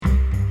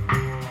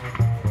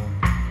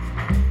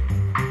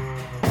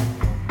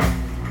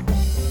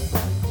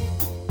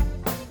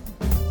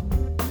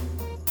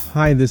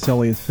Hi, this is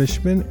Elliot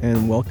Fishman,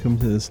 and welcome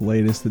to this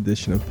latest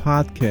edition of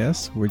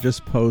podcasts. We're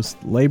just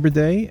post Labor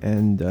Day,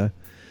 and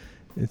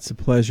it's a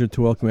pleasure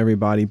to welcome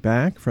everybody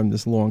back from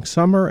this long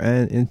summer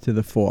and into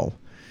the fall.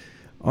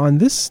 On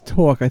this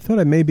talk, I thought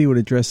I maybe would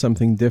address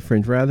something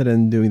different. Rather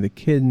than doing the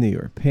kidney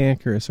or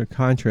pancreas or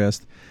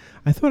contrast,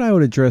 I thought I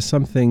would address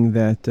something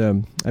that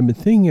I've been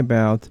thinking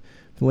about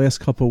the last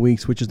couple of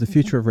weeks, which is the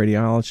future of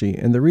radiology.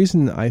 And the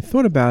reason I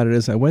thought about it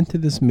is I went to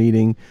this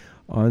meeting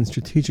on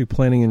strategic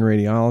planning in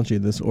radiology,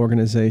 this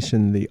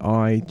organization, the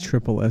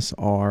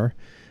ISSR,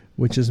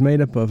 which is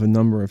made up of a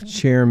number of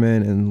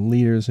chairmen and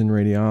leaders in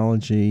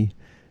radiology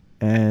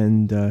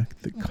and the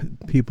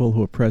people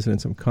who are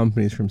presidents of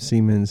companies from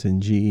Siemens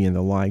and GE and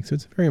the like. So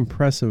it's a very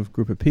impressive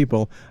group of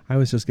people. I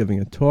was just giving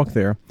a talk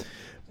there.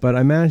 But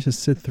I managed to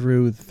sit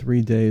through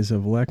 3 days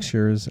of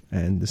lectures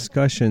and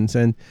discussions.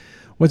 And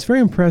what's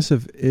very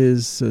impressive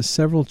is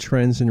several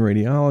trends in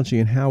radiology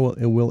and how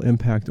it will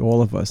impact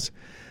all of us.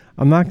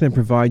 I'm not going to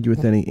provide you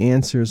with any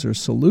answers or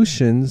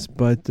solutions,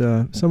 but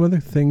some of the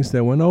things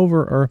that went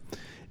over are,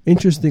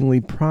 interestingly,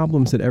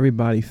 problems that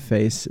everybody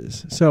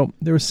faces. So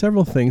there were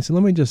several things, and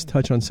let me just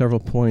touch on several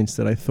points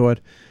that I thought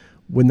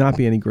would not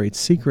be any great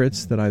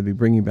secrets that I'd be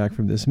bringing back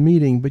from this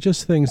meeting, but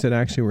just things that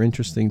actually were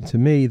interesting to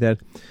me that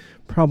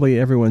probably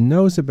everyone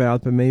knows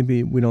about, but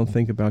maybe we don't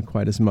think about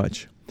quite as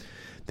much.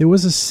 There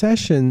was a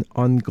session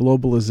on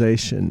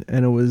globalization,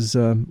 and it was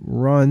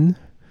run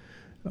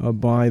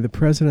by the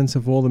presidents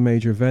of all the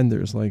major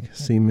vendors like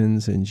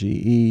Siemens and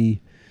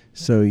GE.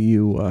 So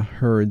you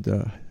heard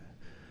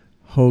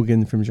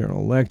Hogan from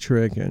General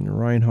Electric and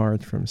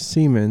Reinhardt from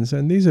Siemens.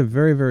 And these are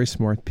very, very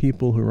smart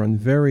people who run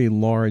very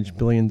large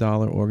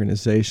billion-dollar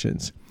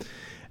organizations.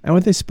 And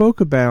what they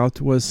spoke about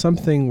was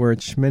something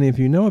which many of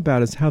you know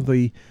about, is how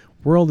the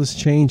world is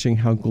changing,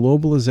 how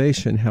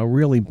globalization, how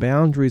really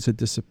boundaries are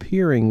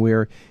disappearing,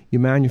 where you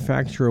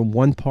manufacture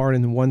one part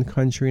in one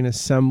country and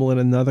assemble in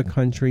another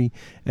country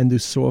and do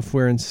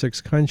software in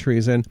 6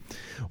 countries. And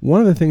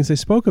one of the things they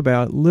spoke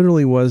about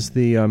literally was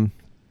the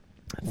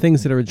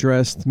things that are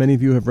addressed. Many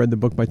of you have read the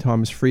book by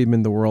Thomas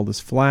Friedman, The World is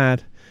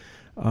Flat.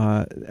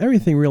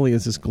 Everything really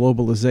is this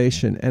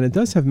globalization, and it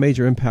does have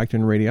major impact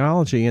on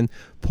radiology, and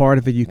part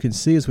of it you can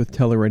see is with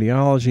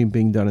teleradiology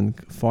being done in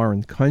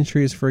foreign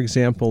countries, for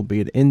example,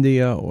 be it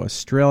India or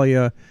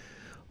Australia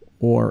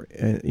or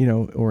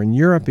in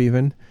Europe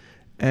even,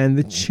 and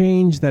the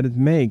change that it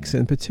makes,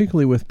 and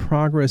particularly with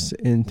progress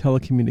in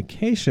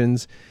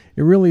telecommunications,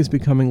 it really is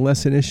becoming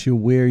less an issue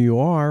where you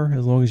are.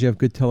 As long as you have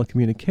good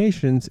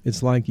telecommunications,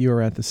 it's like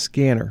you're at the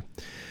scanner.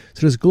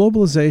 So this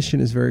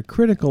globalization is very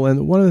critical,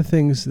 and one of the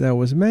things that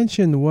was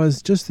mentioned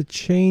was just the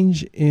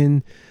change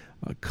in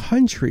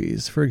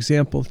countries. For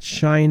example,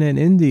 China and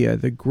India,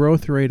 the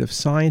growth rate of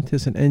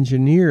scientists and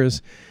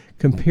engineers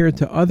compared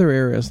to other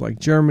areas like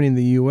Germany and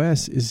the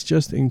U.S. is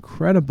just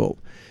incredible.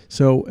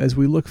 So as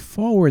we look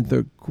forward,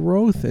 the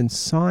growth in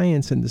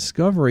science and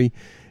discovery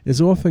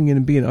is often going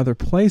to be in other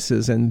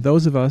places, and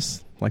those of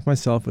us, like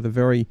myself, with a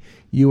very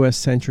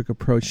U.S.-centric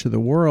approach to the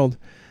world,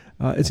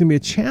 it's going to be a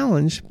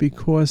challenge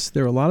because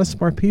there are a lot of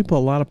smart people, a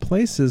lot of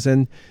places,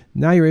 and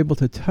now you're able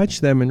to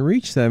touch them and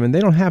reach them, and they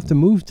don't have to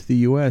move to the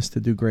U.S. to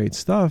do great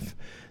stuff.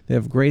 They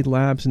have great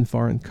labs in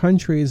foreign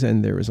countries,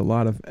 and there is a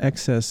lot of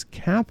excess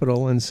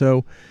capital, and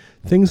so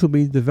things will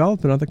be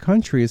developed in other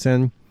countries.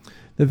 And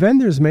the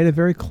vendors made it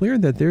very clear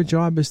that their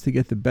job is to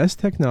get the best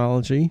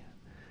technology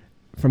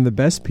from the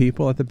best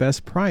people at the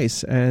best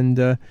price.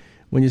 And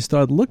when you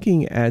start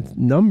looking at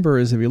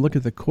numbers, if you look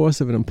at the cost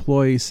of an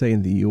employee, say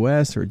in the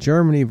U.S. or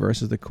Germany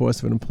versus the cost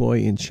of an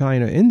employee in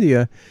China or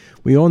India,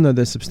 we all know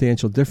there's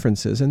substantial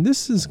differences. And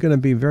this is going to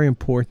be very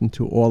important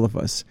to all of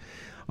us.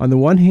 On the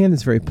one hand,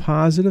 it's very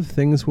positive.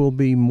 Things will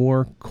be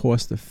more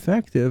cost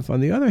effective. On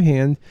the other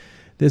hand,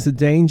 there's a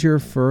danger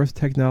for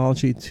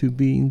technology to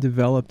being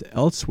developed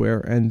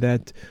elsewhere and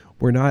that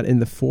we're not in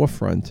the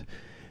forefront.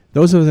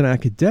 Those of us in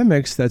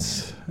academics,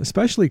 that's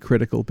especially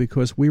critical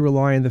because we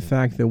rely on the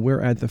fact that we're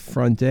at the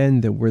front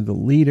end, that we're the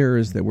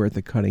leaders, that we're at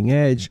the cutting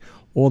edge,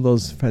 all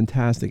those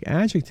fantastic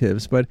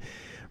adjectives. But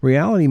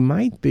reality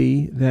might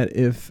be that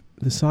if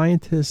the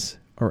scientists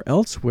are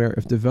elsewhere,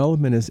 if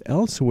development is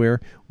elsewhere,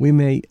 we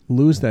may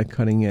lose that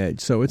cutting edge.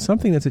 So it's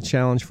something that's a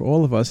challenge for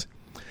all of us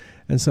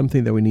and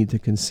something that we need to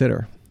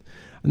consider.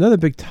 Another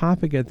big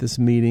topic at this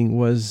meeting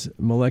was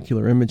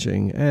molecular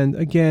imaging. And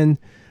again,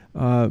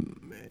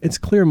 it's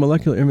clear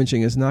molecular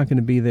imaging is not going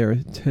to be there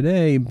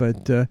today,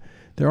 but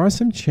there are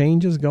some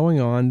changes going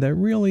on that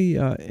really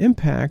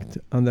impact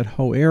on that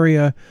whole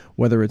area,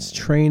 whether it's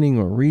training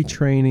or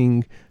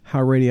retraining, how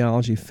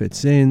radiology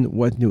fits in,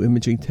 what new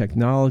imaging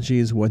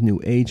technologies, what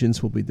new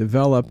agents will be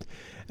developed.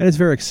 And it's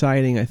very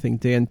exciting. I think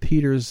Dan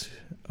Peters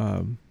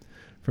from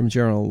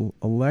General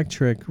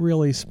Electric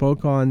really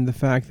spoke on the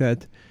fact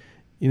that,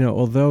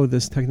 although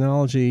this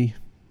technology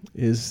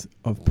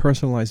of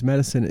personalized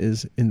medicine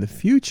is in the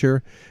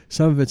future.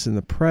 Some of it's in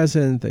the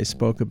present. They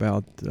spoke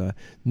about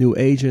new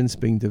agents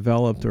being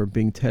developed or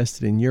being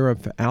tested in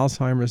Europe for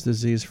Alzheimer's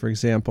disease, for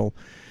example.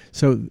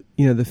 So,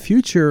 the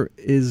future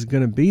is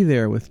going to be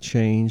there with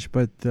change,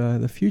 but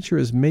the future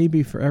is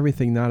maybe for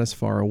everything not as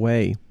far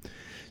away.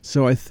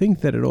 So I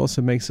think that it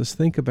also makes us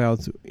think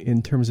about,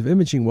 in terms of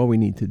imaging, what we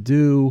need to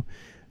do.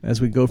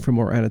 As we go from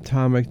more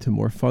anatomic to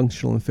more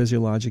functional and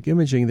physiologic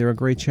imaging, there are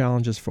great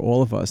challenges for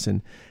all of us.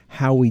 And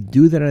how we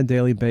do that on a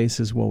daily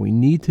basis, what we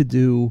need to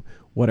do,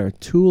 what our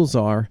tools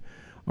are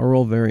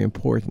all very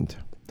important.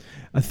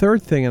 A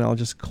third thing, and I'll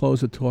just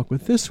close the talk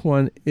with this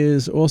one,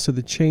 is also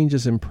the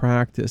changes in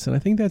practice. And I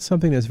think that's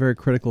something that's very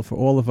critical for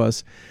all of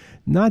us,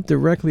 not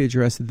directly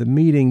addressed at the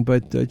meeting,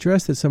 but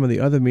addressed at some of the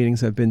other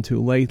meetings I've been to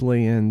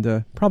lately.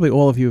 And probably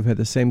all of you have had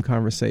the same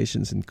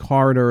conversations in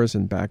corridors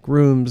and back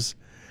rooms,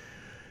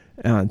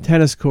 on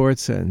tennis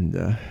courts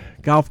and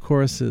golf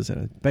courses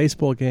and at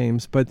baseball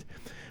games. But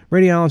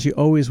radiology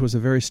always was a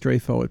very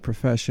straightforward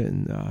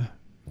profession.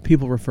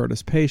 People referred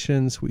us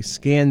patients. We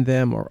scanned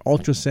them or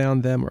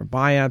ultrasound them or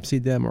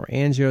biopsied them or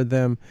angioed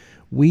them.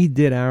 We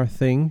did our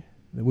thing.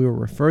 We were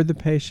referred the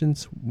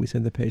patients. We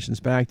sent the patients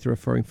back to the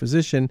referring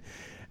physician,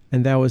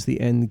 and that was the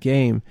end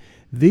game.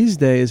 These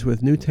days,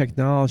 with new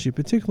technology,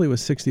 particularly with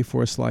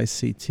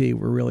 64-slice CT,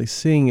 we're really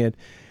seeing it,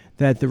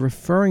 that the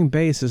referring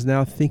base is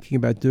now thinking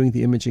about doing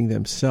the imaging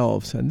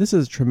themselves. And this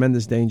is a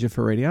tremendous danger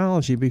for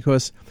radiology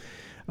because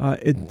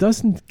it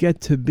doesn't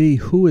get to be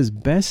who is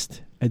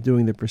best at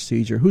doing the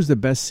procedure, who's the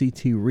best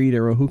CT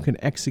reader or who can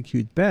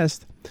execute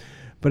best,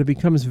 but it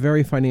becomes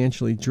very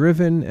financially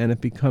driven and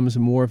it becomes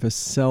more of a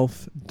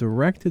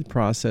self-directed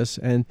process.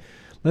 And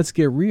let's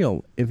get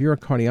real. If you're a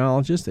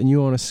cardiologist and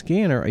you own a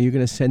scanner, are you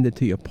going to send it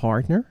to your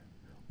partner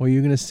or are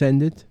you going to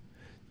send it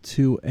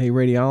to a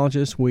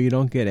radiologist where you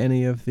don't get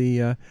any of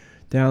the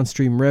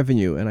downstream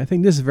revenue? And I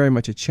think this is very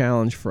much a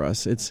challenge for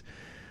us. It's,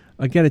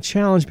 again, a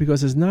challenge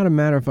because it's not a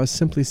matter of us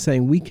simply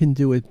saying we can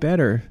do it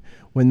better.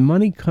 When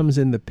money comes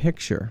in the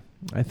picture,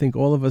 I think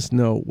all of us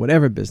know,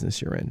 whatever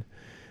business you're in,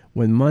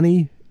 when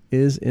money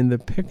is in the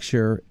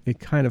picture, it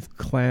kind of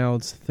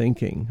clouds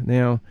thinking.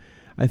 Now,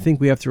 I think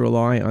we have to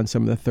rely on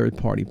some of the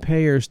third-party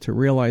payers to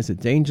realize the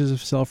dangers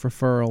of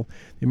self-referral.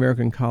 The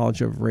American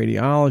College of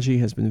Radiology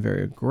has been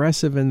very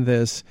aggressive in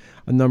this.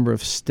 A number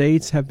of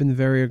states have been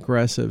very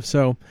aggressive.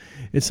 So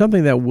it's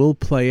something that will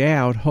play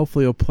out.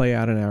 Hopefully it will play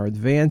out in our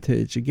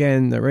advantage.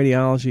 Again, the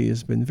radiology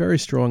has been very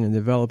strong in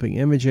developing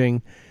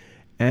imaging,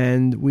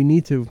 and we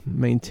need to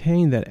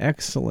maintain that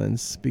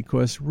excellence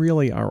because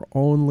really our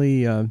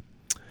only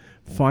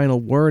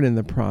final word in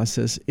the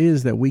process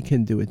is that we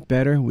can do it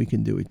better, we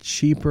can do it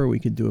cheaper, we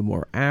can do it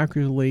more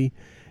accurately,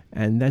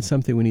 and that's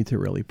something we need to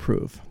really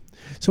prove.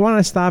 So I want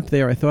to stop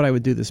there. I thought I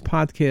would do this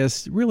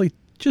podcast really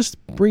just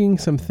bringing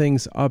some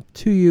things up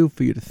to you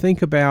for you to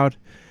think about,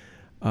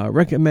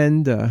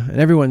 recommend, and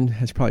everyone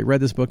has probably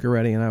read this book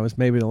already, and I was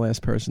maybe the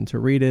last person to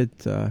read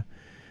it.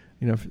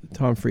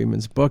 Tom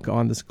Friedman's book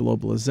on this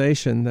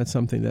globalization, that's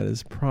something that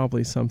is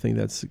probably something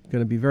that's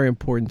going to be very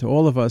important to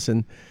all of us.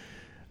 And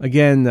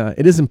again,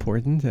 it is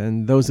important,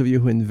 and those of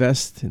you who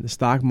invest in the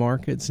stock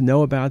markets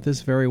know about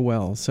this very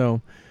well. So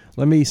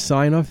let me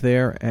sign off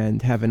there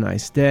and have a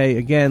nice day.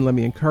 Again, let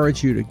me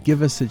encourage you to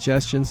give us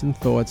suggestions and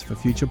thoughts for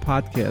future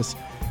podcasts,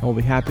 and we'll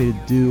be happy to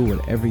do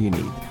whatever you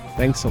need.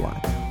 Thanks a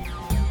lot.